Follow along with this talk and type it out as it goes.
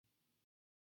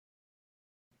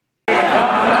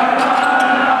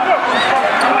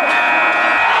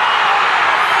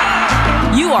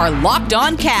are Locked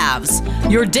On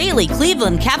Cavs, your daily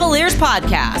Cleveland Cavaliers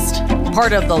podcast.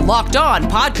 Part of the Locked On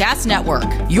Podcast Network,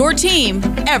 your team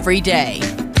every day.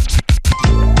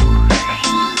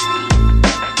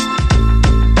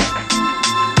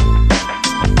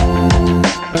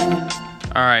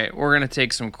 All right, we're going to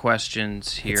take some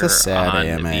questions here. It's a sad on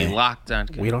AMA. the Locked On.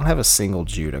 We don't have a single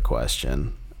Judah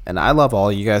question. And I love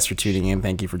all you guys for tuning in.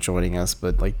 Thank you for joining us.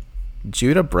 But,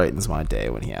 Judah brightens my day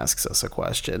when he asks us a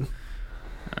question.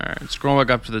 All right, scroll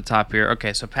back up to the top here.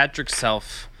 Okay, so Patrick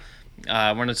Self,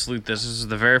 I want to salute this. This is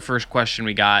the very first question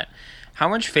we got. How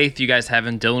much faith do you guys have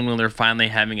in Dylan Windler finally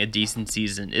having a decent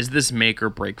season? Is this make or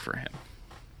break for him?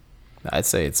 I'd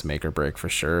say it's make or break for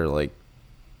sure.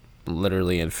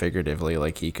 Literally and figuratively,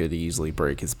 he could easily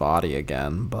break his body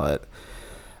again. But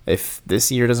if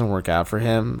this year doesn't work out for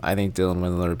him, I think Dylan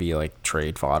Windler would be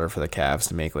trade fodder for the Cavs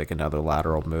to make another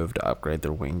lateral move to upgrade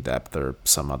their wing depth or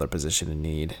some other position in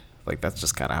need. That's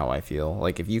just kind of how I feel.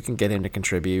 If you can get him to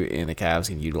contribute and the Cavs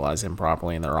can utilize him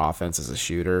properly in their offense as a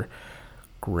shooter,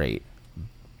 great.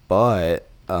 But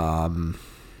a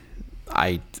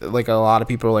lot of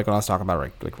people when I was talking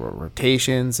about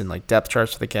rotations and depth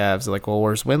charts for the Cavs, they're well,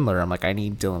 where's Windler? I'm I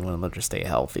need Dylan Windler to stay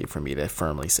healthy for me to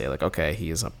firmly say okay, he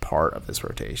is a part of this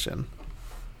rotation.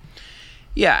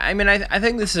 Yeah, I mean, I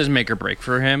think this is make or break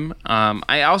for him.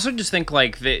 I also just think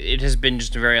that it has been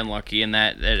just very unlucky in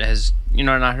that it has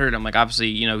not hurt him.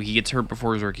 Obviously, he gets hurt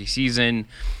before his rookie season,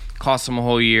 cost him a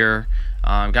whole year.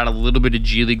 Got a little bit of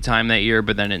G League time that year,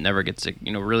 but then it never gets to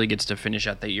really gets to finish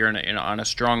out that year on a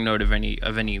strong note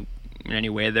in any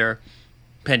way. There,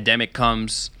 pandemic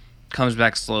comes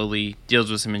back slowly, deals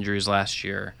with some injuries last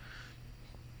year.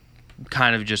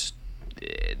 Kind of just,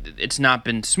 it's not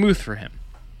been smooth for him.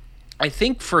 I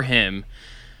think for him,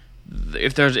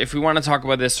 if we want to talk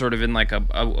about this sort of in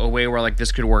a way where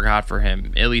this could work out for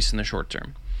him, at least in the short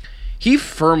term. He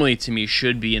firmly, to me,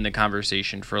 should be in the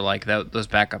conversation for those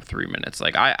backup 3 minutes.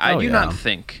 I do not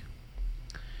think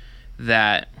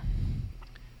that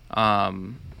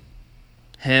him,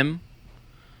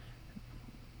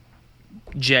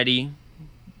 Jetty,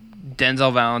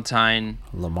 Denzel Valentine,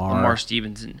 Lamar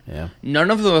Stevenson,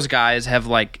 none of those guys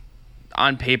have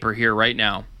on paper here right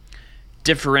now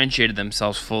differentiated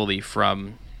themselves fully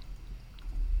from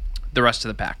the rest of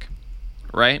the pack,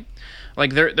 right?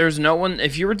 There's no one.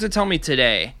 If you were to tell me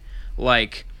today,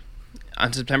 on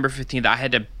September 15th, I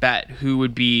had to bet who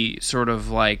would be sort of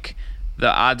the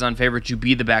odds-on favorite to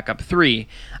be the backup 3,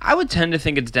 I would tend to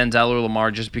think it's Denzel or Lamar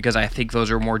just because I think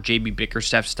those are more J.B.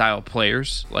 Bickerstaff style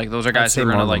players. Those are guys who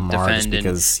are going to defend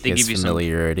because and they give you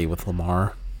familiarity with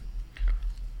Lamar.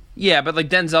 Yeah, but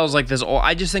Denzel's this old.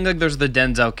 I just think there's the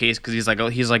Denzel case because he's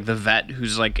the vet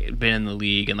who's been in the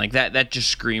league and that just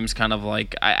screams kind of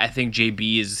I think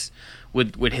JB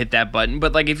would hit that button.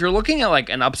 But if you're looking at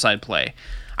an upside play,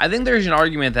 I think there's an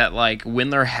argument that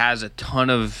Windler has a ton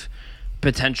of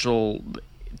potential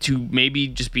to maybe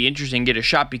just be interesting and get a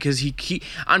shot because he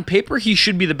on paper he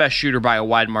should be the best shooter by a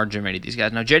wide margin of any of these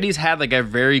guys. Now Jetty's had a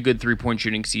very good 3-point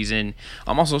shooting season.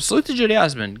 Also salute to Jetty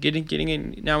Osman getting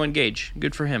in now engaged.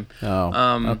 Good for him.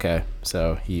 Oh, okay.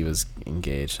 So he was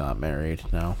engaged, not married.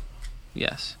 No.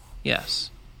 Yes.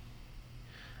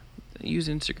 Use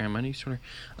Instagram. I need Twitter.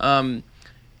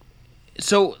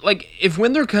 So if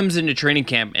Windler comes into training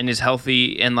camp and is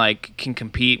healthy and can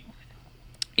compete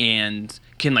and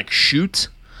can shoot,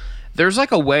 there's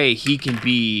a way he can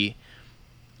be,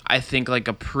 I think,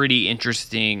 a pretty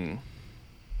interesting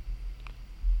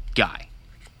guy.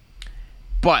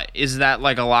 But is that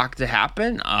a lock to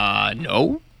happen?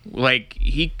 No. Dylan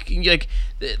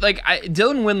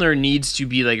Windler needs to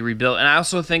be rebuilt, and I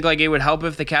also think it would help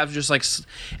if the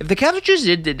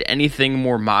Cavs did anything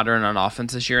more modern on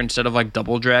offense this year instead of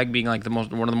double drag being one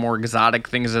of the more exotic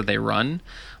things that they run.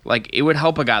 It would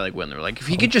help a guy like Windler. If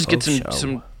he could just get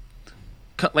some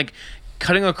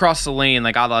cutting across the lane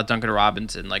a la Duncan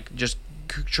Robinson, just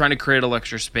trying to create a little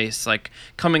extra space,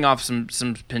 coming off some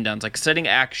pin downs, setting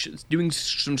actions, doing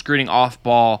some screening off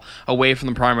ball away from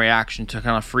the primary action to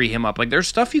kind of free him up. There's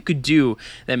stuff you could do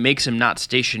that makes him not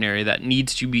stationary that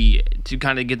needs to be to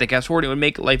kind of get the Cavs forward. It would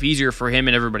make life easier for him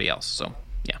and everybody else. So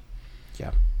yeah.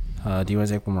 Do you want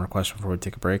to take one more question before we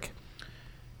take a break?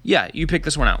 Yeah, you pick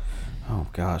this one out. Oh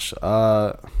gosh.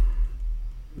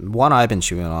 One I've been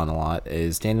chewing on a lot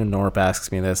is Daniel Norp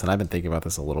asks me this, and I've been thinking about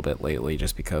this a little bit lately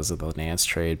just because of the Nance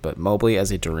trade, but Mobley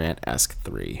as a Durant-esque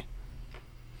 3.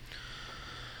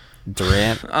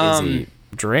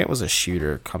 Durant was a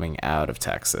shooter coming out of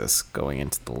Texas going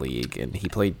into the league, and he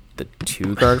played the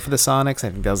 2 guard for the Sonics.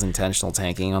 I think that was intentional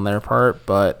tanking on their part,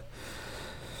 but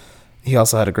he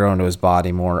also had to grow into his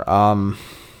body more.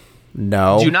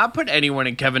 No. Do not put anyone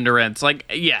in Kevin Durant's. Like,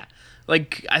 yeah.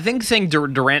 Like, I think saying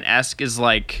Durant-esque is,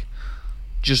 like,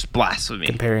 just blasphemy.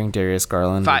 Comparing Darius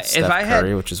Garland with Steph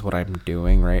Curry, which is what I'm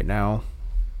doing right now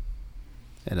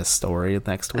in a story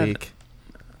next week.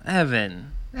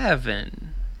 Evan. Why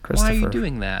are you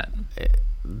doing that?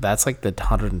 That's like the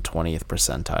 120th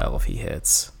percentile if he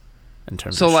hits in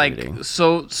terms of shooting.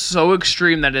 So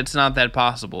extreme that it's not that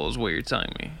possible is what you're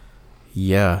telling me.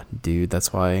 Yeah, dude.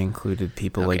 That's why I included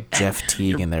people like Jeff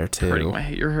Teague in there too.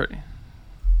 You're hurting.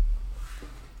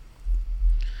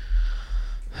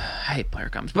 I hate player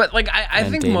comps, but like I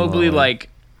think Dame Mobley, Lillard. like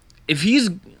if he's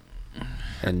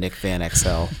and Nick Van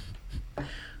Exel.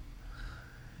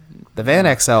 The Van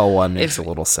Exel one makes a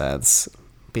little sense.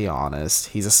 Be honest,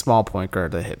 he's a small point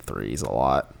guard that hit threes a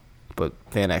lot, but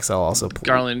Van Exel also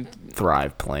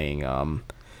thrived playing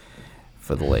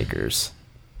for the Lakers.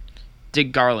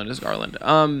 Dig Garland is Garland.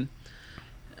 I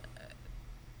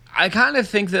kind of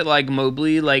think that like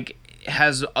Mobley like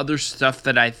has other stuff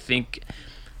that I think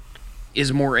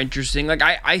is more interesting. Like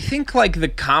I think like the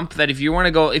comp that if you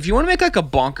want to make like a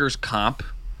bonkers comp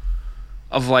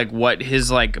of like what his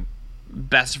like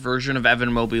best version of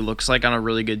Evan Mobley looks like on a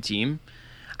really good team,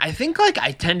 I think like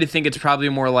I tend to think it's probably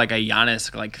more like a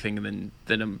Giannis like thing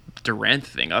than a Durant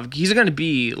thing. He's gonna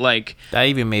be like that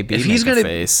even may be he's gonna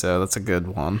face, so that's a good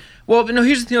one. Well, no,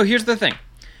 here's the thing.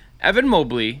 Evan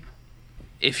Mobley,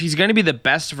 if he's gonna be the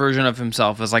best version of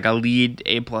himself as like a lead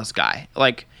A+ guy,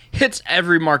 like hits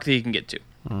every mark that he can get to.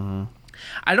 Mm-hmm.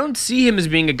 I don't see him as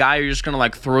being a guy you're just going to,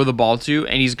 like, throw the ball to,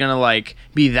 and he's going to, like,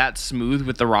 be that smooth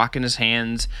with the rock in his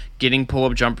hands, getting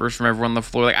pull-up jumpers from everyone on the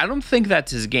floor. Like, I don't think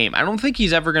that's his game. I don't think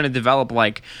he's ever going to develop,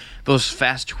 like, those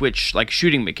fast twitch, like,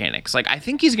 shooting mechanics. Like, I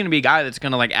think he's going to be a guy that's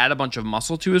going to, like, add a bunch of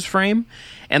muscle to his frame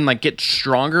and, like, get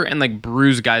stronger and, like,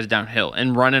 bruise guys downhill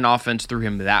and run an offense through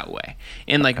him that way.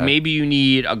 And, like, maybe you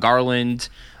need a Garland,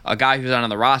 a guy who's not on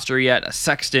the roster yet, a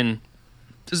Sexton,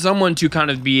 someone to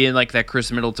kind of be in like that Chris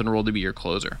Middleton role to be your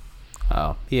closer.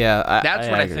 Oh yeah, that's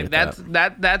what I think.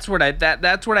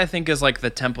 That's what I think is like the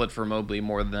template for Mobley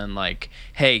more than like,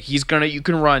 hey, you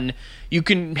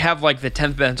can have like the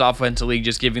 10th best offensive league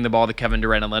just giving the ball to Kevin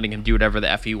Durant and letting him do whatever the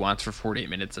F he wants for 48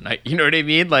 minutes a night. You know what I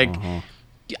mean? Like,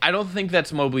 I don't think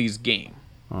that's Mobley's game.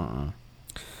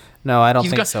 No, I don't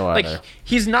think so either. Like,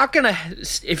 he's not gonna.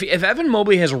 If Evan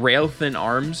Mobley has rail thin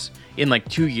arms in like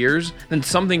 2 years, then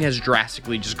something has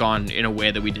drastically just gone in a way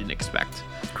that we didn't expect.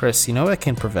 Chris, you know what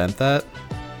can prevent that?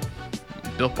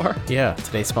 Built Bar? Yeah,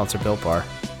 today's sponsor, Built Bar.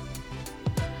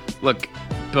 Look,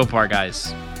 Built Bar,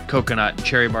 guys. Coconut,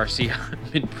 cherry barcia.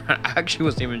 I actually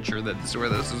wasn't even sure that this is where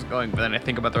this was going, but then I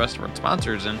think about the rest of our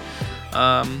sponsors, and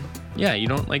yeah, you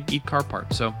don't like eat car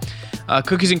parts. So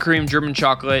cookies and cream, German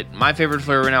chocolate. My favorite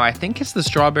flavor right now, I think it's the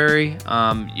strawberry.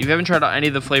 If you haven't tried out any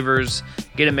of the flavors,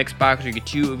 get a mixed box. You get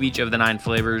 2 of each of the 9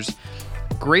 flavors.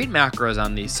 Great macros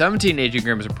on these. 17 to 18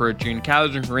 grams of protein.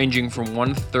 Calories ranging from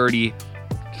 130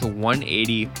 to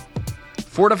 180.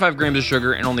 4 to 5 grams of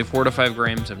sugar and only 4 to 5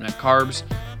 grams of net carbs.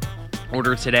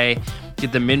 Order today.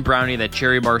 Get the mint brownie, that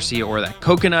cherry barcia, or that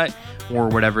coconut, or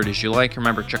whatever it is you like.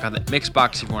 Remember, check out that mix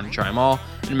box if you want to try them all.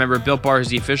 And remember, Built Bar is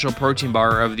the official protein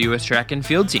bar of the U.S. track and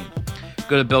field team.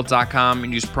 Go to Built.com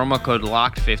and use promo code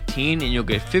LOCKED15 and you'll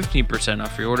get 15%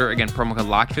 off your order. Again, promo code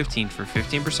LOCKED15 for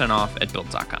 15% off at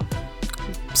Built.com.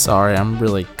 Sorry, I'm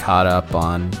really caught up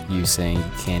on you saying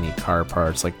you can't eat car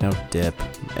parts, like no dip,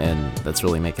 and that's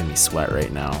really making me sweat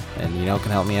right now. And you know what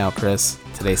can help me out, Chris?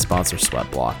 Today's sponsor, Sweat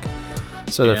Block.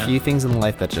 So there are a few things in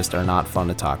life that just are not fun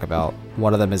to talk about.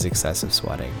 One of them is excessive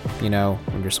sweating. You know,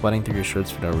 when you're sweating through your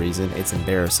shirts for no reason, it's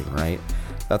embarrassing, right?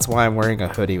 That's why I'm wearing a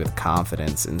hoodie with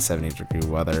confidence in 70-degree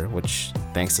weather, which,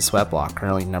 thanks to Sweat Block,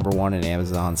 currently #1 in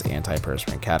Amazon's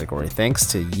antiperspirant category, thanks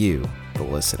to you, the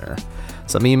listener.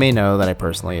 Some of you may know that I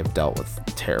personally have dealt with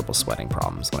terrible sweating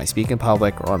problems. When I speak in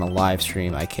public or on a live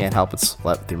stream, I can't help but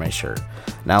sweat through my shirt.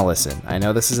 Now listen, I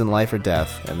know this isn't life or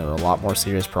death, and there are a lot more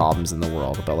serious problems in the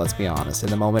world, but let's be honest, in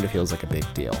the moment it feels like a big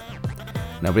deal.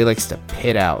 Nobody likes to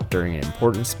pit out during an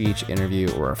important speech,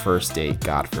 interview, or a first date,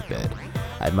 God forbid.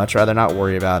 I'd much rather not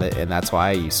worry about it, and that's why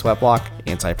I use Sweat Block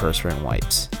antiperspirant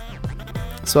wipes.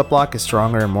 Sweat Block is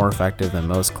stronger and more effective than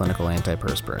most clinical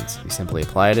antiperspirants. You simply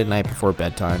apply it at night before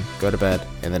bedtime, go to bed,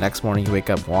 and the next morning you wake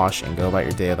up, wash, and go about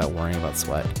your day without worrying about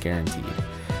sweat, guaranteed.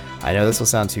 I know this will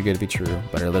sound too good to be true,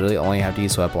 but I literally only have to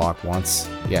use Sweat Block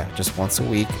just once a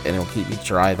week, and it'll keep me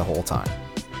dry the whole time.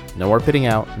 No more pitting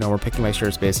out, no more picking my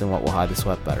shirts based on what will hide the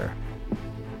sweat better.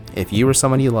 If you or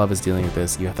someone you love is dealing with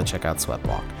this, you have to check out Sweat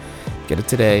Block. Get it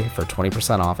today for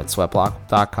 20% off at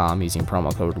sweatblock.com using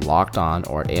promo code LOCKEDON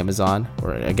or at Amazon,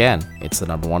 or again, it's the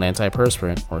 #1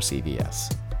 antiperspirant or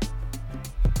CVS.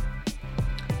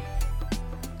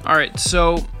 All right,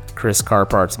 so Chris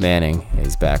Carparts Manning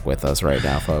is back with us right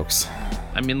now, folks.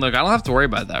 I mean, look, I don't have to worry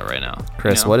about that right now.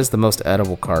 Chris, what is the most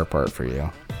edible car part for you?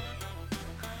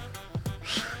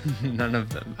 None of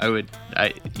them.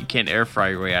 You can't air fry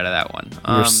your way out of that one.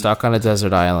 You're stuck on a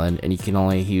desert island and you can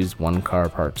only use one car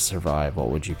part to survive. What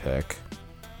would you pick?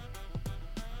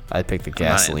 I'd pick the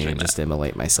gasoline and just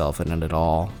immolate myself in it at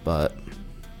all, but...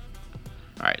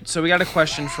 All right, so we got a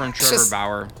question from Trevor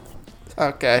Bauer.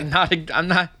 Okay.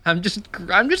 I'm just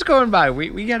going by.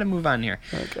 We got to move on here.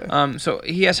 Okay. So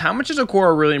he asks, how much has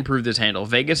Okoro really improved his handle?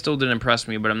 Vegas still didn't impress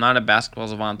me, but I'm not a basketball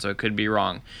savant, so it could be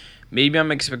wrong. Maybe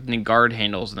I'm expecting guard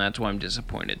handles, and that's why I'm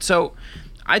disappointed. So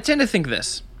I tend to think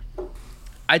this.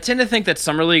 I tend to think that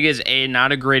Summer League is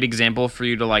not a great example for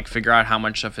you to like figure out how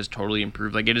much stuff has totally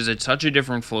improved. Like, it is such a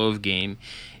different flow of game.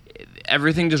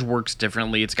 Everything just works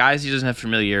differently. It's guys he doesn't have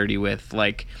familiarity with.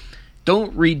 Like,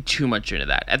 don't read too much into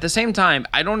that. At the same time,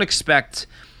 I don't expect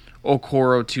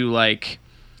Okoro to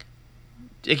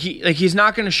he's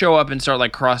not going to show up and start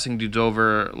like crossing dudes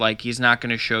over. Like, he's not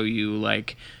going to show you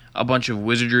like a bunch of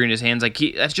wizardry in his hands. Like,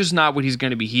 that's just not what he's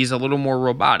going to be. He's a little more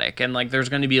robotic, and like there's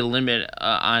going to be a limit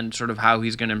on sort of how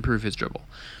he's going to improve his dribble.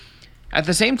 At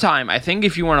the same time, I think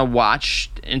if you want to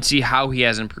watch and see how he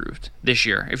has improved this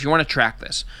year, if you want to track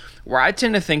this, where I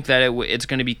tend to think that it's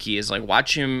going to be key is like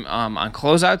watch him on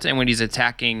closeouts and when he's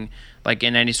attacking, like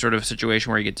in any sort of situation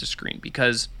where he gets a screen,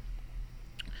 because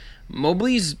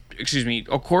Okoro's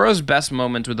best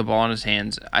moments with the ball in his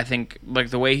hands, I think,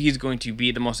 like the way he's going to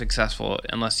be the most successful,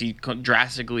 unless he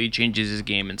drastically changes his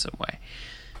game in some way,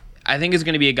 I think is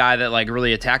going to be a guy that like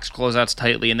really attacks closeouts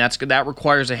tightly, and that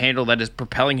requires a handle that is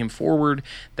propelling him forward,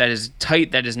 that is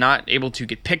tight, that is not able to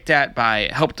get picked at by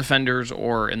help defenders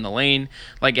or in the lane.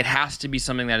 Like, it has to be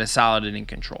something that is solid and in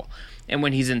control. And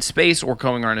when he's in space or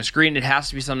going around a screen, it has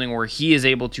to be something where he is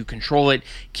able to control it,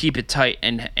 keep it tight,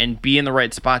 and be in the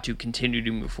right spot to continue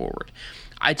to move forward.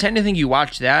 I tend to think you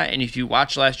watch that, and if you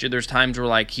watch last year, there's times where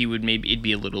like it'd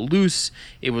be a little loose,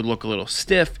 it would look a little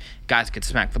stiff, guys could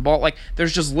smack the ball. Like,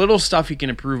 there's just little stuff he can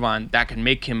improve on that can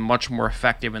make him much more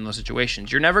effective in those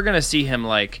situations. You're never gonna see him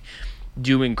like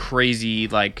doing crazy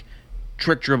like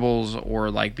trick dribbles or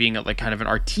like being like kind of an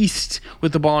artiste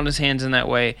with the ball in his hands in that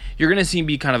way. You're gonna see him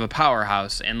be kind of a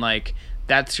powerhouse, and like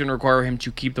that's gonna require him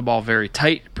to keep the ball very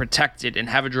tight, protected, and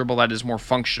have a dribble that is more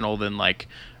functional than like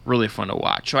really fun to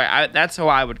watch. So that's how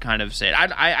I would kind of say it.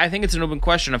 I think it's an open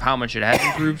question of how much it has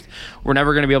improved. We're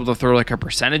never going to be able to throw like a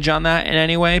percentage on that in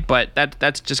any way, but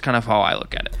that's just kind of how I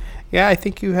look at it. Yeah, I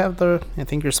think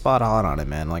you're spot on it,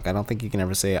 man. Like, I don't think you can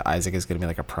ever say Isaac is going to be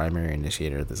like a primary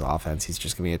initiator of this offense. He's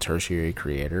just going to be a tertiary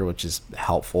creator, which is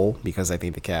helpful because I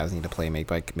think the Cavs need to play make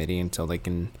by committee until they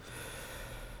can.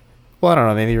 Well, I don't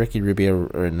know. Maybe Ricky Rubio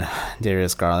and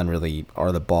Darius Garland really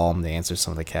are the balm to answer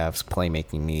some of the Cavs'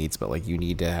 playmaking needs. But like, you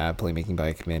need to have playmaking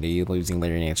by committee. Losing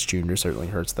Larry Nance Jr. certainly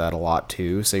hurts that a lot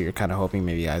too. So you're kind of hoping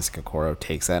maybe Isaac Okoro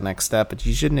takes that next step. But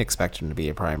you shouldn't expect him to be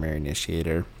a primary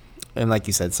initiator. And like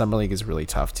you said, Summer League is really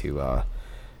tough to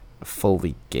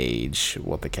fully gauge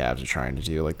what the Cavs are trying to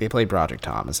do. Like, they played Broderick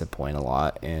Thomas at point a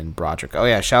lot, and Broderick. Oh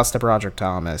yeah, shouts to Broderick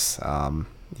Thomas.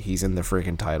 He's in the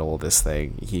freaking title of this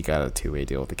thing. He got a two-way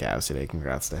deal with the Cavs today.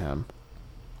 Congrats to him.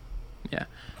 Yeah.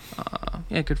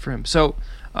 Good for him. So,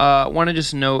 want to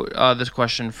just note this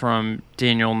question from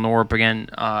Daniel Norp again.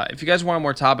 If you guys want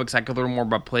more topics, I could learn more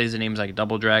about plays and names like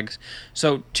double drags.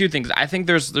 So, two things. I think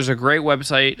there's a great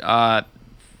website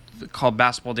called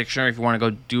Basketball Dictionary. If you want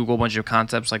to go do a whole bunch of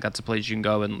concepts, like that's a place you can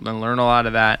go and learn a lot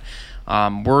of that.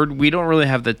 We don't really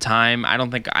have the time. I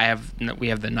don't think we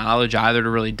have the knowledge either to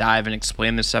really dive and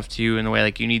explain this stuff to you in the way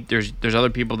like you need. There's other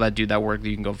people that do that work that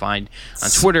you can go find on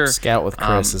Twitter. Scout with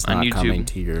Chris is not YouTube, coming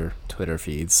to your Twitter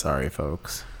feeds. Sorry,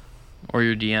 folks. Or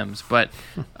your DMs, but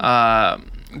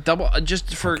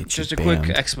just a quick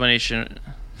explanation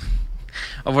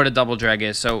of what a double drag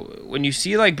is. So when you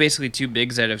see like basically two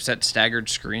bigs that have set staggered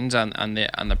screens on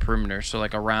the perimeter, so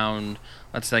like around,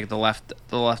 let's say like the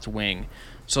left wing.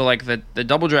 So like the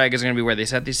double drag is going to be where they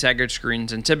set these staggered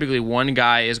screens, and typically one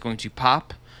guy is going to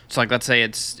pop. So like let's say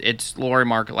it's Lowry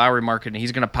Market, and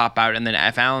he's going to pop out, and then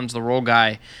if Allen's the roll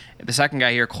guy, the second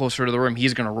guy here closer to the rim,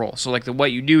 he's going to roll. So like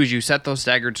what you do is you set those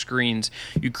staggered screens,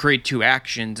 you create two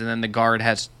actions, and then the guard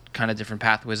has kind of different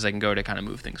pathways they can go to kind of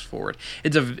move things forward.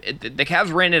 The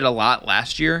Cavs ran it a lot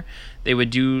last year. They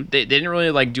didn't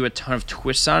really like do a ton of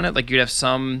twists on it. Like you'd have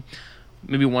some,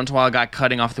 maybe once in a while a guy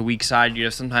cutting off the weak side. You'd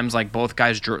have sometimes like both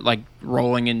guys like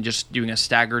rolling and just doing a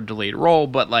staggered delayed roll.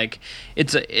 But like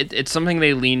it's something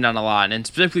they leaned on a lot, and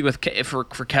specifically for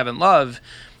Kevin Love,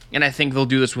 and I think they'll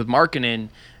do this with Markkanen.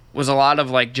 was a lot of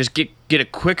like just get a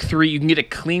quick three. You can get a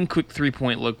clean, quick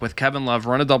 3-point look with Kevin Love.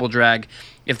 Run a double drag.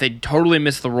 If they totally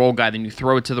miss the roll guy, then you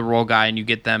throw it to the roll guy and you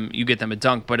get them a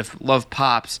dunk. But if Love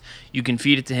pops, you can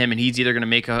feed it to him, and he's either going to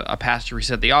make a pass to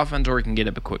reset the offense, or he can get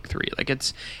up a quick three. Like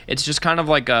it's just kind of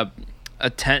like a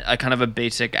kind of a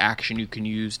basic action you can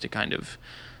use to kind of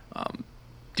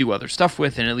do other stuff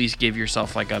with, and at least give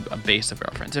yourself like a base of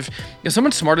reference. If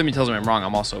someone smarter than me tells me I'm wrong,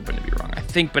 I'm also open to be wrong, I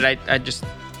think. But I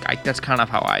that's kind of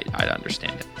how I'd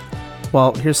understand it.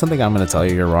 Well, here's something I'm going to tell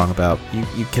you you're wrong about.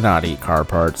 You cannot eat car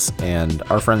parts, and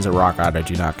our friends at Rock Auto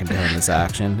do not condone this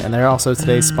action, and they're also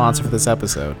today's sponsor for this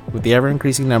episode. With the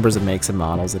ever-increasing numbers of makes and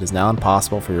models, it is now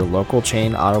impossible for your local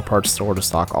chain auto parts store to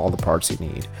stock all the parts you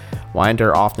need. Why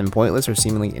endure often pointless or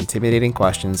seemingly intimidating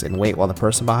questions and wait while the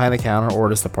person behind the counter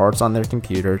orders the parts on their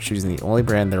computer, choosing the only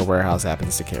brand their warehouse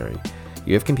happens to carry?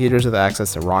 You have computers with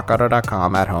access to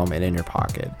rockauto.com at home and in your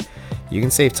pocket. You can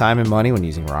save time and money when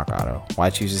using Rock Auto. Why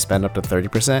choose to spend up to 30%,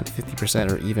 50%,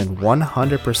 or even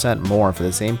 100% more for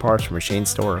the same parts from a chain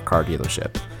store or car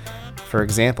dealership? For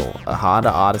example, a Honda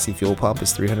Odyssey fuel pump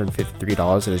is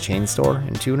 $353 at a chain store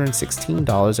and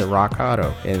 $216 at Rock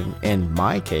Auto. In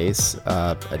my case,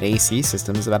 an AC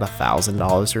system is about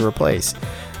 $1,000 to replace.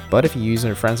 But if you use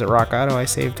your friends at Rock Auto, I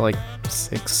saved like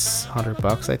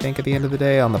 $600, I think, at the end of the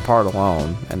day on the part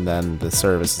alone, and then the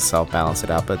service itself balanced it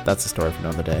out, but that's a story for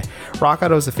another day. Rock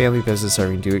Auto is a family business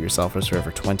serving do-it-yourselfers for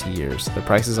over 20 years. Their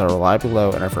prices are reliably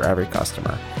low and are for every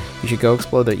customer. You should go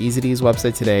explore their easy-to-use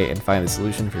website today and find the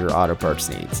solution for your auto parts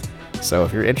needs. So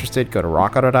if you're interested, go to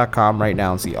rockauto.com right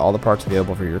now and see all the parts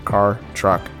available for your car,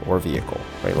 truck, or vehicle.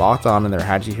 Right locked on in their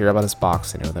How'd You Hear About Us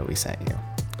box to know that we sent you.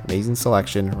 Amazing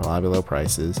selection, reliably low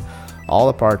prices, all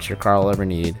the parts your car will ever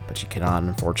need, but you cannot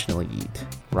unfortunately eat.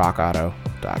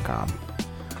 rockauto.com.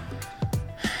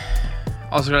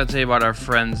 Also got to tell you about our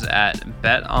friends at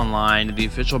Bet Online, the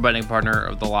official betting partner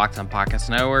of the Locked On Podcast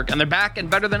Network, and they're back and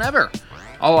better than ever.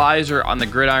 All eyes are on the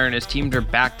gridiron as teams are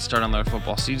back to start on their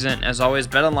football season. As always,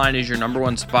 Bet Online is your number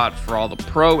one spot for all the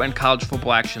pro and college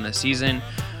football action this season.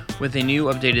 With a new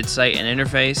updated site and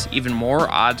interface, even more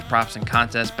odds, props, and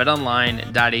contests,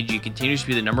 BetOnline.ag continues to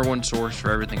be the number one source for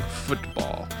everything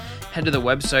football. Head to the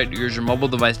website or use your mobile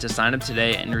device to sign up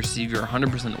today and receive your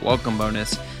 100% welcome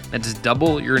bonus. That's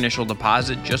double your initial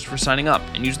deposit just for signing up,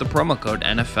 and use the promo code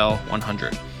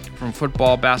NFL100. From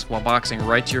football, basketball, boxing,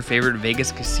 right to your favorite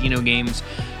Vegas casino games,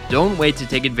 don't wait to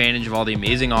take advantage of all the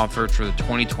amazing offers for the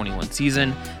 2021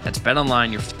 season. That's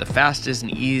BetOnline, the fastest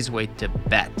and easiest way to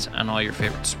bet on all your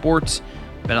favorite sports.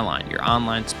 BetOnline, your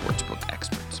online sportsbook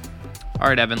experts. All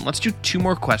right, Evan, let's do 2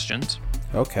 more questions.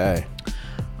 Okay.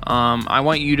 I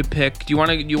want you to pick. Do you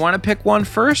want to pick one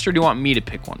first, or do you want me to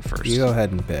pick one first? You go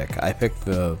ahead and pick. I picked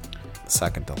the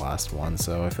second to last one,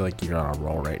 so I feel like you're on a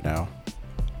roll right now.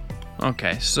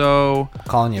 Okay, so I'm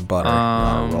calling you Butter,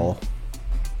 not a roll.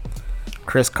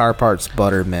 Chris Carpart's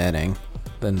Butter Manning.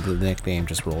 Then the nickname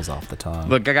just rolls off the tongue.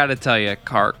 Look, I gotta tell you,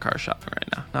 car shopping right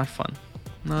now, not fun.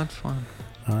 Not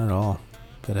at all.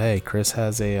 But hey, Chris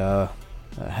has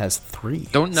has 3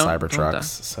 Cybertrucks.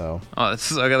 So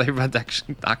this is I gotta about to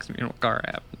actually dox me in what car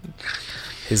I have.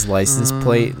 His license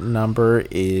plate number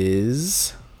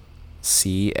is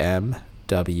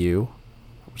CMW.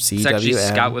 It's actually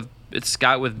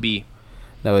Scott with B.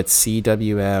 No, it's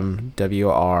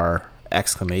CWMWR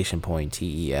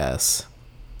 !TES.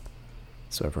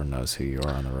 So everyone knows who you are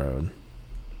on the road.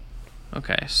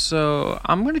 Okay, so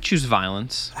I'm going to choose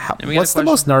violence. What's the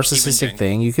most narcissistic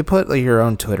thing? You could put like your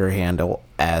own Twitter handle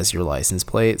as your license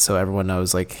plate so everyone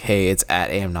knows, like, hey, it's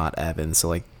at am not Evan. So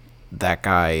like that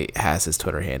guy has his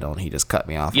Twitter handle and he just cut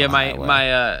me off. Yeah, but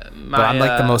I'm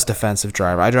like the most defensive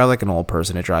driver. I drive like an old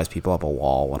person who drives people up a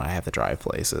wall when I have to drive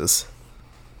places.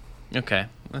 Okay,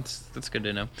 that's good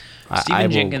to know. I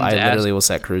literally will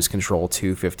set cruise control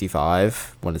to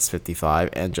 55 when it's 55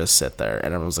 and just sit there.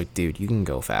 And everyone's like, dude, you can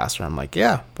go faster. I'm like,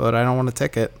 yeah, but I don't want a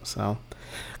ticket. So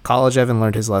college Evan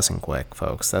learned his lesson quick,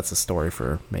 folks. That's a story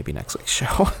for maybe next week's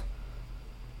show.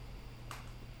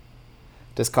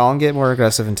 Does Colin get more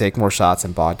aggressive and take more shots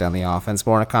and bog down the offense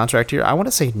more in a contract year? I want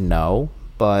to say no,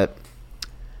 but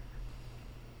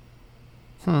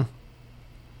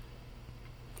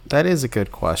that is a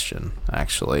good question,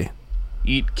 actually.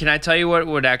 Can I tell you what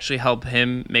would actually help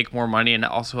him make more money and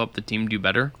also help the team do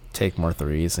better? Take more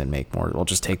threes and make more. Well,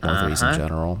 just take more threes in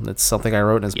general. It's something I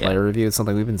wrote in his player review. It's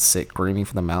something we've been screaming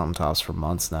from the mountaintops for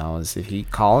months now. Is if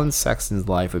Colin Sexton's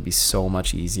life would be so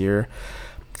much easier.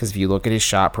 Because if you look at his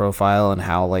shot profile and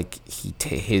how like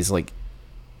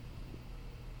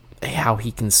how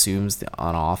he consumes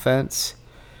on offense,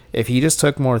 if he just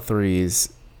took more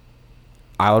threes,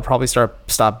 I would probably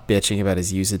stop bitching about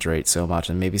his usage rate so much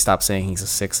and maybe stop saying he's a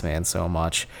six man so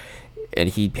much. And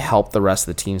he'd help the rest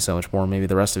of the team so much more. Maybe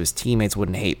the rest of his teammates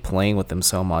wouldn't hate playing with him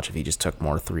so much if he just took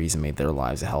more threes and made their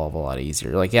lives a hell of a lot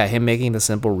easier. Like, yeah, him making the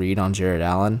simple read on Jared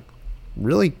Allen,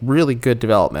 really, really good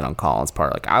development on Collins'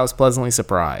 part. Like, I was pleasantly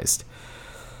surprised.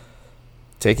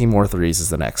 Taking more threes is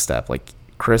the next step. Like,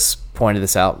 Chris pointed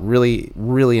this out really,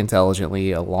 really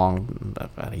intelligently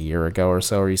about a year ago or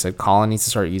so, where he said Colin needs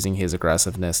to start using his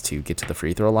aggressiveness to get to the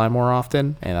free throw line more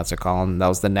often, and that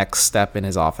was the next step in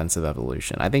his offensive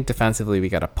evolution. I think defensively we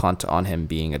got to punt on him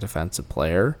being a defensive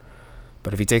player,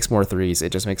 but if he takes more threes,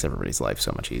 it just makes everybody's life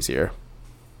so much easier.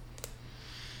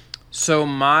 So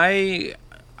I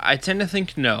tend to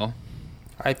think no.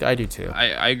 I do too.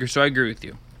 I agree. So I agree with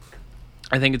you.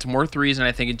 I think it's more threes, and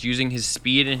I think it's using his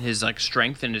speed and his like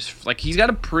strength and his like. He's got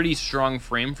a pretty strong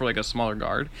frame for like a smaller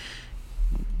guard.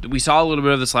 We saw a little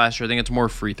bit of this last year. I think it's more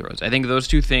free throws. I think those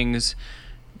two things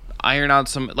iron out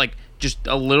some like just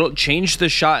a little change the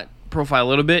shot profile a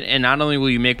little bit, and not only will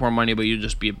you make more money, but you'll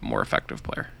just be a more effective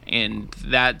player. And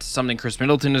that's something Chris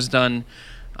Middleton has done.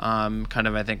 Kind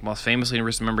of, I think most famously, I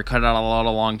remember cut out a lot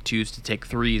of long twos to take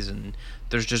threes, and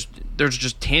there's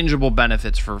just tangible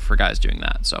benefits for guys doing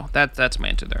that. So that's my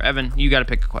answer there. Evan, you got to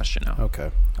pick a question now.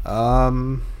 Okay.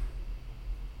 Well,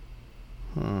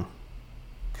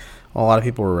 a lot of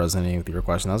people were resonating with your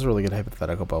question. That was a really good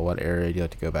hypothetical about what area you'd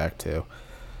like to go back to.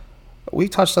 We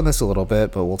touched on this a little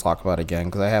bit, but we'll talk about it again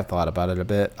because I have thought about it a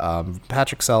bit.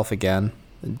 Patrick Self again.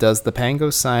 Does the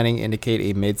Pangos signing indicate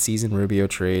a mid-season Rubio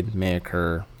trade may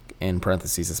occur, in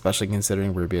parentheses, especially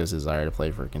considering Rubio's desire to play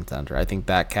for a contender? I think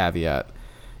that caveat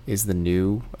is the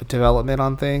new development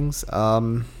on things. I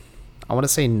want to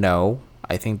say no.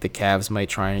 I think the Cavs might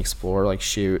try and explore, like,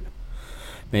 shoot,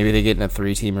 maybe they get in a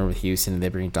three-teamer with Houston and they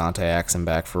bring Dante Exum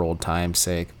back for old time's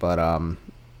sake. But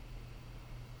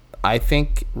I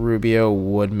think Rubio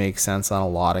would make sense on a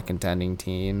lot of contending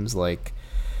teams. Like,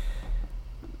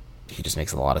 he just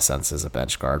makes a lot of sense as a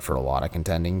bench guard for a lot of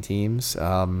contending teams.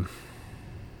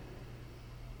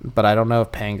 But I don't know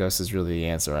if Pangos is really the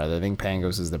answer either. I think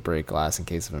Pangos is the break glass in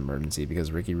case of emergency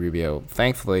because Ricky Rubio,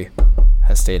 thankfully,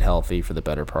 has stayed healthy for the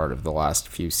better part of the last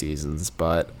few seasons.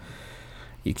 But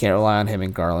you can't rely on him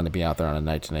and Garland to be out there on a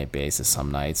night-to-night basis some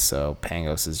nights. So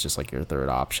Pangos is just like your third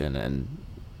option. And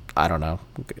I don't know.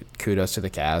 Kudos to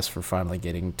the Cavs for finally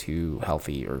getting two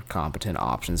healthy or competent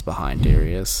options behind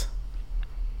Darius.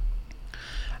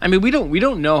 I mean, we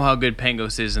don't know how good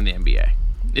Pangos is in the NBA.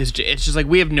 It's just like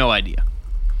we have no idea.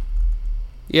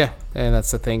 Yeah, and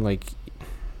that's the thing. Like,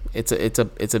 it's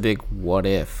a big what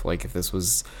if. Like, if this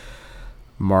was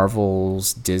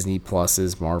Marvel's Disney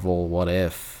Plus's Marvel What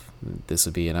If, this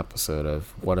would be an episode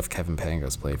of what if Kevin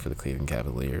Pangos played for the Cleveland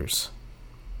Cavaliers.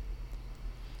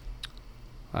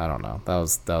 I don't know.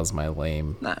 That was my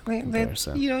lame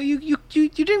comparison. You know, you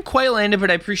didn't quite land it,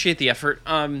 but I appreciate the effort.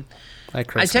 I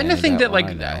tend to think that, like,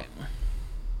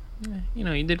 you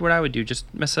know, you did what I would do,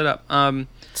 just mess it up.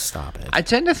 Stop it. I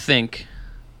tend to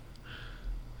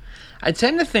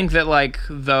think that, like,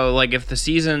 though, like, if the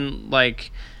season,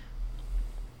 like,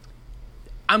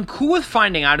 I'm cool with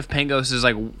finding out if Pangos is,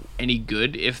 like, any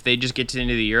good if they just get to the end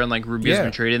of the year and, like, Rubio's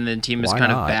been traded and the team is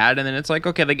kind of bad, and then it's like,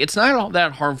 okay, like, it's not all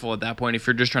that harmful at that point if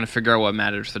you're just trying to figure out what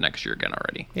matters for next year again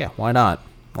already. Yeah, why not?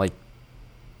 Like,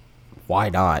 why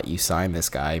not? You sign this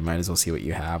guy, you might as well see what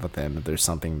you have with him if there's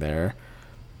something there.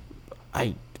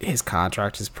 His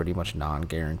contract is pretty much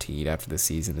non-guaranteed after the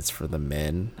season. It's for the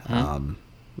men. Mm-hmm.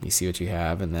 You see what you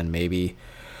have, and then maybe,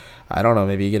 I don't know,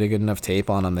 maybe you get a good enough tape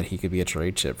on him that he could be a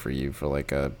trade chip for you for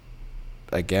like a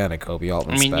Kobe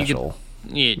Altman special.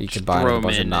 You could buy a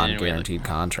bunch of non-guaranteed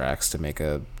contracts to make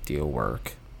a deal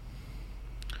work.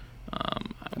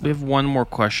 We have one more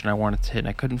question I wanted to hit, and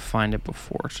I couldn't find it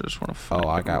before, so I just want to find it.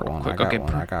 I got one. I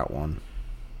got one.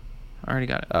 I already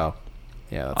got it. Oh,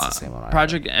 yeah, that's the same one.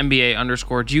 Project NBA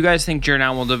 _. Do you guys think Jared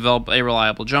Allen will develop a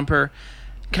reliable jumper?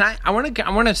 I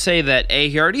want to say that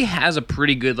he already has a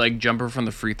pretty good like jumper from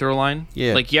the free throw line.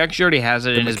 Yeah, like he actually already has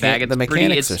it in his bag. The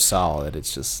mechanics are solid.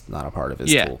 It's just not a part of his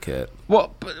toolkit.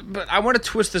 Well, but I want to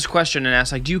twist this question and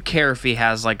ask, like, do you care if he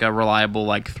has like a reliable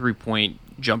like 3-point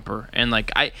jumper? And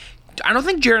like I don't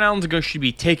think Jared Allen's should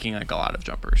be taking like a lot of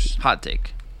jumpers. Hot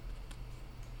take.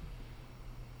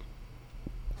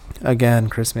 Again,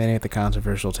 Chris Manning with the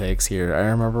controversial takes here. I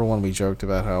remember when we joked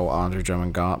about how Andre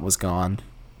Drummond was gone.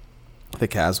 The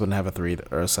Cavs wouldn't have a three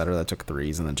or a setter that took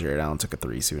threes, and then Jared Allen took a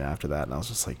three soon after that, and I was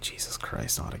just like, Jesus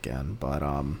Christ, not again. But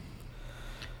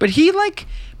he didn't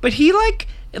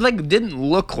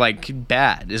look like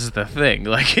bad is the thing.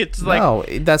 Like it's like no,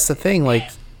 that's the thing. Like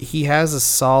he has a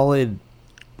solid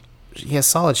he has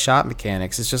solid shot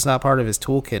mechanics. It's just not part of his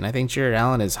toolkit. And I think Jared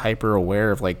Allen is hyper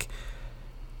aware of like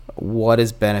what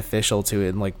is beneficial to it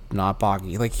and like not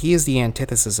blocking. Like he is the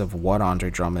antithesis of what Andre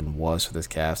Drummond was for this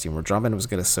Cavs team, where Drummond was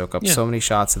going to soak up so many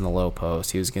shots in the low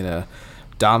post. He was going to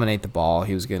dominate the ball.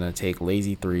 He was going to take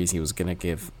lazy threes. He was going to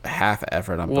give half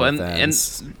effort on both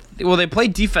ends. Well, they play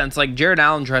defense. Like Jared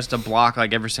Allen tries to block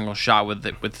like every single shot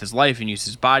with his life and use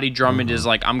his body. Drummond is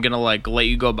like, I'm going to like let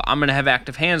you go. I'm going to have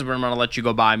active hands, but I'm going to let you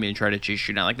go by me and try to chase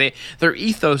you down. Like their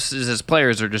ethos as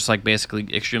players are just like basically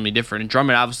extremely different. And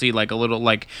Drummond obviously like a little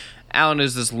like Allen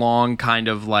is this long kind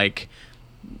of like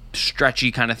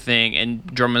stretchy kind of thing, and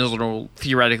Drummond is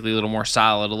theoretically a little more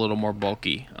solid, a little more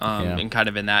bulky, and kind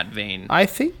of in that vein. I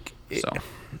think,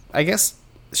 I guess,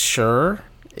 sure,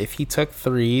 if he took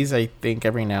threes, I think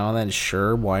every now and then,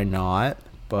 sure, why not?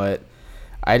 But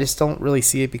I just don't really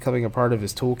see it becoming a part of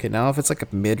his toolkit. Now, if it's like a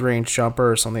mid-range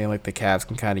jumper or something like the Cavs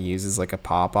can kind of use as like a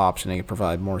pop option, they can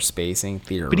provide more spacing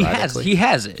theoretically. But he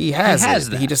has it. He has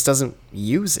it. He just doesn't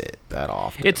use it that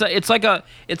often. It's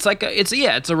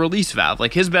a release valve.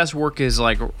 Like his best work is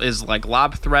like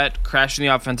lob threat, crashing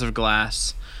the offensive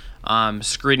glass,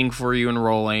 screening for you and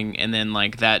rolling, and then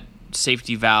like that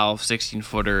safety valve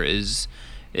 16-footer is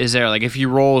there. Like if he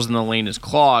rolls and the lane is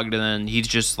clogged and then he's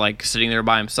just like sitting there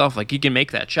by himself, like he can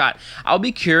make that shot. I'll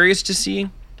be curious to see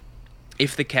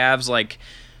if the Cavs like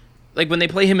when they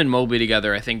play him and Mobley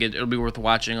together, I think it'll be worth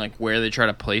watching like where they try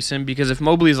to place him, because if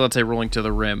Mobley's, let's say, rolling to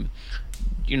the rim,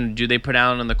 do they put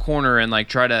Allen in the corner and like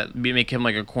try to make him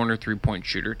like a corner 3-point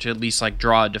shooter to at least like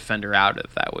draw a defender out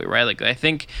of that way, right? Like I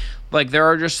think like there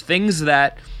are just things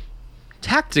that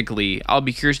tactically, I'll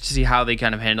be curious to see how they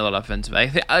kind of handle it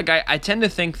offensively. I tend to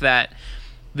think that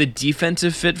the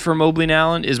defensive fit for Mobley and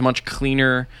Allen is much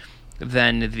cleaner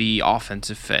than the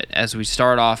offensive fit. As we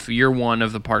start off year one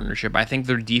of the partnership, I think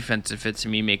their defensive fit to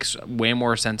me makes way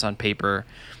more sense on paper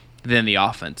than the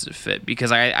offensive fit,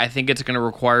 because I think it's going to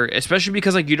require, especially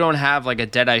because like you don't have like a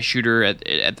dead-eye shooter at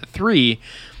the 3,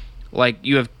 like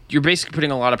you're basically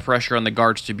putting a lot of pressure on the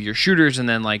guards to be your shooters, and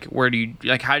then like where do you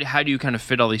like how do you kind of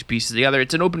fit all these pieces together?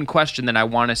 It's an open question that I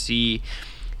want to see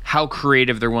how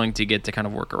creative they're willing to get to kind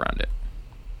of work around it.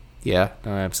 Yeah,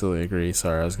 no, I absolutely agree.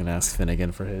 Sorry, I was going to ask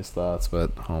Finnegan for his thoughts,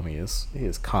 but homie he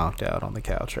is conked out on the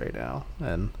couch right now,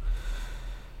 and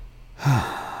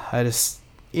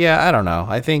I don't know.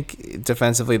 I think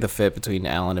defensively the fit between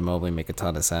Allen and Mobley make a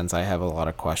ton of sense. I have a lot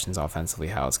of questions offensively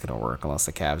how it's going to work, unless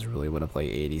the Cavs really want to play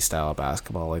 80s style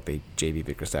basketball like JB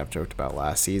Bickerstaff joked about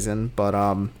last season. But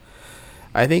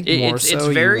I think you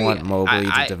want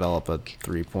Mobley to develop a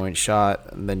 3-point shot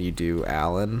than you do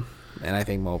Allen. And I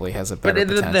think Mobley has a better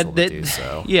potential to do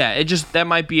so. Yeah, that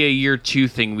might be a year 2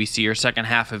 thing we see, or second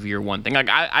half of year 1 thing. Like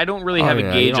I don't really have a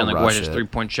gauge on like what his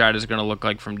 3-point shot is going to look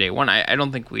like from day one. I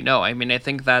don't think we know. I mean, I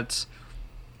think that's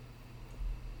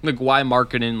like why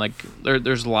marketing, like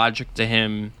there's logic to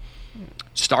him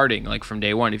starting like from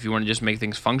day one if you want to just make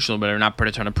things functional but not put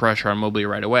a ton of pressure on Mobley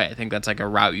right away. I think that's like a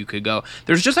route you could go.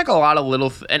 There's just like a lot of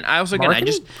little and I was like, I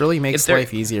just really makes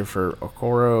life easier for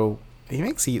Okoro. He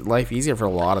makes life easier for a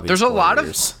lot of these players.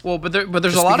 But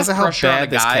there's a lot of pressure on the guy.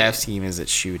 This Cavs team is at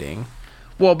shooting.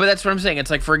 Well, but that's what I'm saying.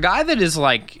 It's like for a guy that is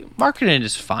like marketing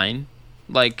is fine.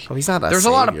 Like he's not. There's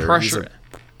a lot of pressure.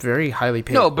 He's a very highly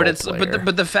paid. No, but player.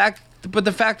 but the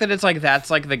fact that it's like that's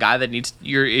like the guy that needs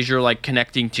your like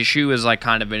connecting tissue is like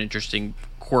kind of an interesting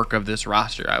quirk of this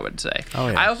roster, I would say. Oh,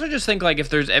 yeah. I also just think like if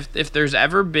there's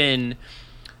ever been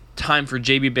time for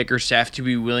JB Bickerstaff to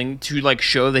be willing to like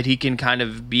show that he can kind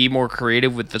of be more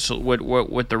creative with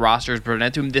what the roster is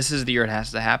presented to him, this is the year it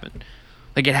has to happen.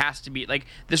 Like it has to be like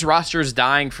this roster is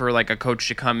dying for like a coach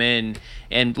to come in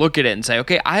and look at it and say,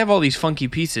 okay, I have all these funky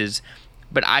pieces,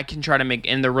 but I can try to make,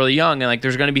 and they're really young, and like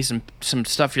there's going to be some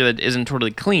stuff here that isn't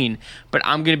totally clean, but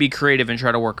I'm going to be creative and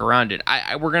try to work around it.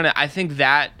 I think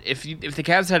that if the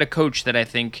Cavs had a coach that I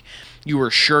think you were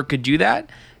sure could do that,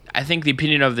 I think the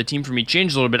opinion of the team for me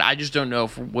changed a little bit. I just don't know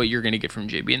what you're going to get from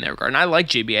JB in that regard. And I like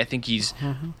JB. I think he's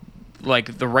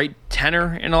like the right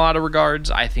tenor in a lot of regards.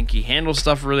 I think he handles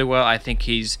stuff really well. I think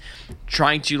he's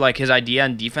trying to, like, his idea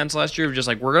on defense last year of just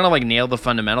like, we're going to like nail the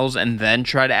fundamentals and then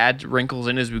try to add wrinkles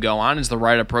in as we go on is the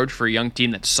right approach for a young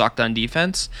team that sucked on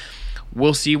defense.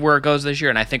 We'll see where it goes this year.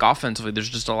 And I think offensively, there's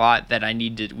just a lot that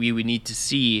we would need to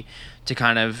see to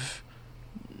kind of,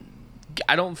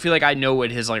 I don't feel like I know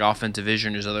what his like offensive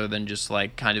vision is other than just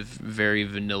like kind of very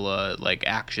vanilla like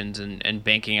actions and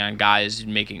banking on guys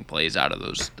making plays out of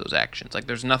those actions. Like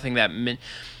there's nothing that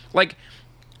like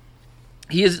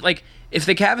he is like if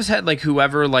the Cavs had like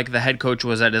whoever like the head coach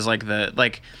was at is like the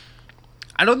like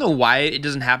I don't know why it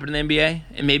doesn't happen in the NBA,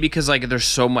 and maybe because like there's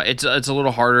so much. It's a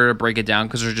little harder to break it down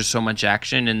because there's just so much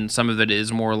action, and some of it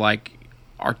is more like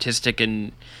artistic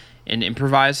and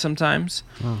improvised sometimes.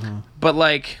 But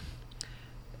like,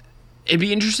 it'd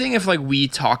be interesting if like we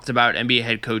talked about NBA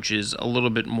head coaches a little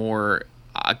bit more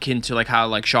akin to like how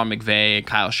like Sean McVay and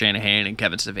Kyle Shanahan and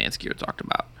Kevin Stefanski are talked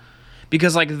about.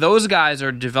 Because like those guys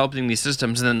are developing these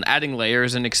systems and then adding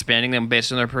layers and expanding them based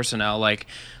on their personnel. Like,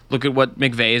 look at what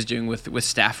McVay is doing with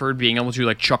Stafford, being able to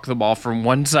like chuck the ball from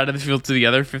one side of the field to the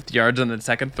other, 50 yards on the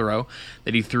second throw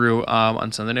that he threw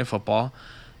on Sunday Night Football.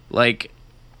 Like,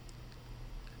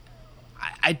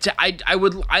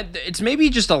 it's maybe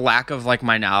just a lack of like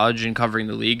my knowledge in covering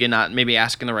the league and not maybe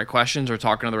asking the right questions or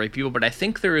talking to the right people. But I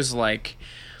think there is like,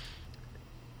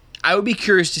 I would be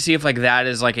curious to see if like that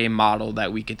is like a model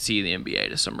that we could see in the NBA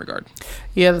to some regard.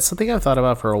 Yeah, that's something I've thought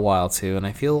about for a while too, and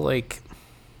I feel like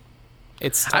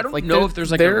it's tough. I don't like know if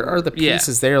there's like there are the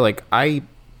pieces there. Like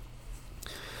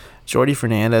Jordy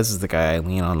Fernandez is the guy I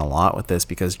lean on a lot with this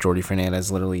because Jordy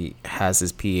Fernandez literally has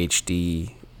his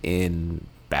PhD in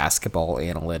basketball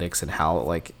analytics and how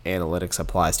like analytics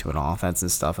applies to an offense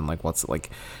and stuff, and like what's like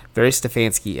very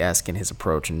Stefanski-esque in his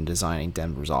approach in designing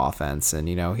Denver's offense. And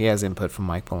you know, he has input from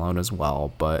Mike Malone as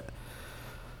well, but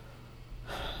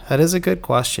that is a good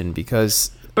question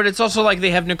because but it's also like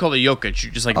they have Nikola Jokic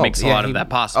who just like makes a lot of that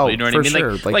possible. You know what I mean?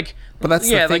 Sure. Like but that's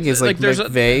the thing is like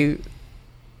McVay,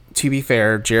 to be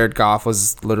fair, Jared Goff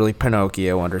was literally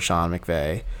Pinocchio under Sean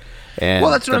McVay. And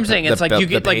well, that's what I'm saying. It's like you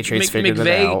get like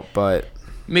McVay out, but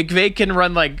McVay can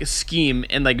run like a scheme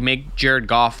and like make Jared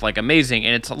Goff like amazing,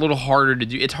 and it's a little harder to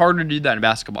do. It's harder to do that in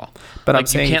basketball. But like, I'm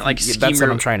saying you can't like scheme. That's what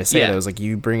I'm trying to say. Though, is like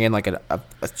you bring in like a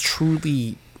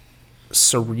truly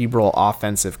cerebral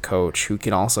offensive coach who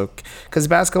can also, because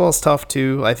basketball is tough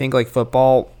too. I think like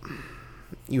football,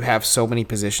 you have so many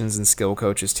positions and skill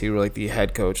coaches too. Where like the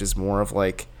head coach is more of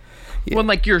like, when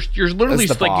like you're literally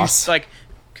the like boss. you like.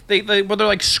 They're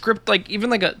like script like even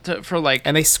like for like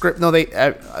and they script like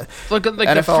NFL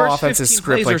the first offenses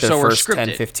script like their first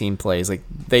 10-15 plays, like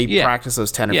they practice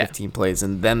those 10 or 15 plays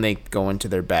and then they go into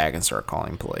their bag and start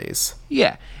calling plays.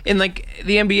 And like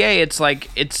the NBA, it's like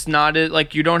it's not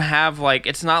like you don't have like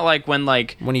it's not like when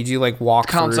you do like walk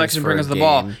Colin Sexton brings the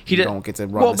ball, he don't get to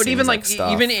run. Well, but even like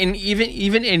even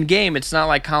in game, it's not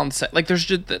like like there's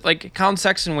just like Colin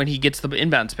Sexton when he gets the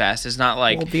inbounds pass is not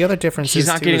like the other difference he's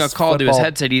not getting a call to his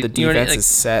headset. The defense is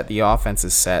set, the offense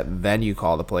is set, then you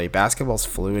call the play. Basketball's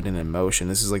fluid and in motion.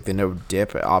 This is like the no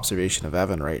dip observation of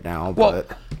Evan right now.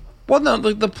 Well, no,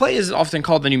 the play is often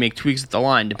called, then you make tweaks at the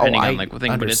line depending on like what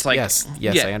thing. But it's like yes,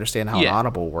 I understand how an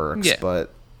audible works,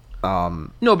 but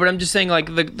no, but I'm just saying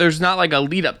like there's not like a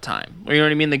lead up time. You know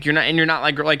what I mean? Like you're not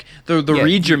like the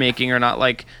reads you're making are not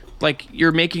like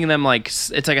you're making them like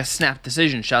it's like a snap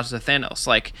decision. Shouts to Thanos.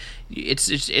 Like it's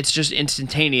just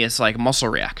instantaneous like muscle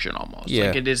reaction almost. Yeah.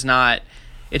 Like it is not.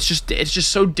 It's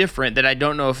just so different that I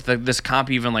don't know if this comp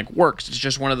even like works. It's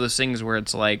just one of those things where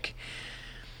it's like.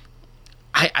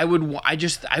 I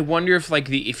wonder if like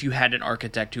if you had an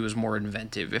architect who was more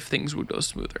inventive, if things would go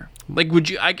smoother. Like, would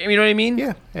you? You know what I mean?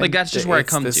 Yeah. Like that's just where I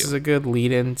come to. This is a good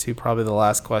lead in to probably the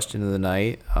last question of the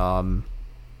night.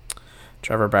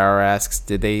 Trevor Bauer asks,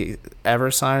 did they ever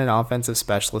sign an offensive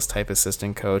specialist type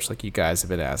assistant coach like you guys have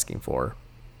been asking for?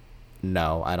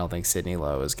 No, I don't think Sidney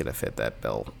Lowe is going to fit that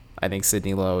bill. I think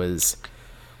Sidney Lowe is,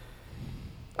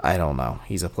 I don't know.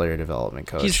 He's a player development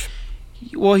coach.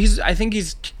 I think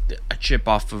he's a chip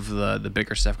off of the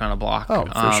bigger stuff kind of block. Oh,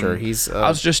 for sure. I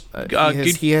was just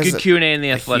good Q&A in the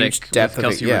Athletic with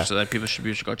Kelsey Rich, so that people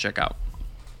should go check out.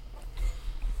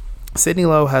 Sidney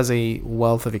Lowe has a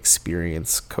wealth of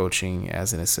experience coaching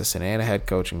as an assistant and a head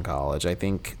coach in college. I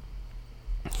think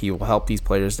he will help these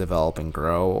players develop and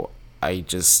grow.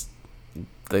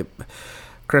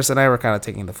 Chris and I were kind of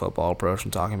taking the football approach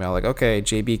and talking about like, okay,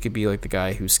 JB could be like the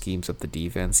guy who schemes up the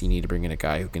defense. You need to bring in a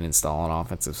guy who can install an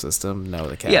offensive system. No,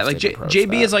 the Cavs like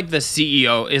JB is like the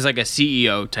CEO, is like a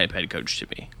CEO type head coach to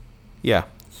me. Yeah,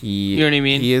 you know what I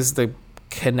mean. He is the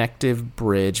connective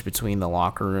bridge between the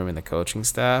locker room and the coaching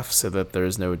staff, so that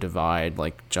there's no divide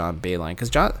like John Beilein.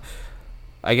 Because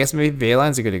I guess maybe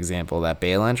Beilein's a good example of that.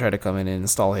 Beilein tried to come in and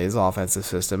install his offensive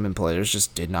system, and players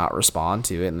just did not respond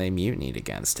to it, and they mutinied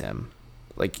against him.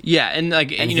 And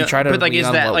he tried to lean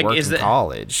on what worked in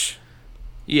college.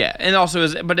 Yeah, and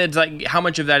also but it's like how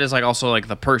much of that is like also like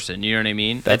the person, you know what I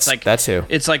mean? That's like that too.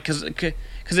 It's like because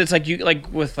it's like you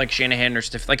like with like Shanahan or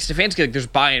Stefanski, like there's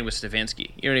buy-in with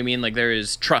Stefanski. You know what I mean? Like there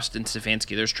is trust in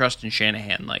Stefanski. There's trust in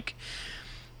Shanahan. Like,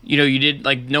 you know, you did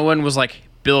like no one was like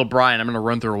Bill O'Brien, I'm going to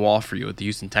run through a wall for you with the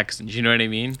Houston Texans. You know what I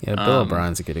mean? Yeah, Bill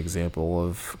O'Brien's a good example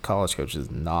of college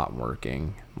coaches not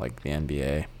working like the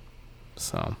NBA.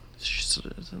 So it's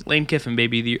just Lane Kiffin,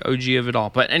 baby, the OG of it all.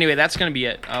 But anyway, that's going to be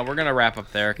it. We're going to wrap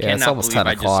up there. Yeah, it's almost 10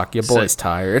 o'clock. Your boy's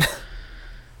tired.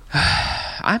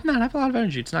 I'm not. I have a lot of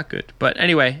energy. It's not good. But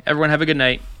anyway, everyone have a good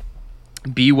night.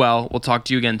 Be well. We'll talk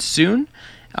to you again soon.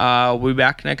 We'll be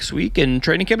back next week, and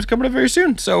training camp is coming up very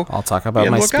soon. So I'll talk about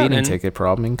my speeding ticket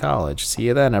problem in college. See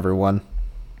you then, everyone.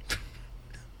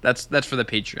 That's for the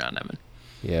Patreon, Evan.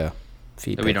 Yeah.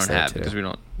 That we don't have because we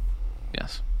don't.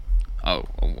 Yes. Oh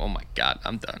my God.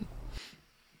 I'm done.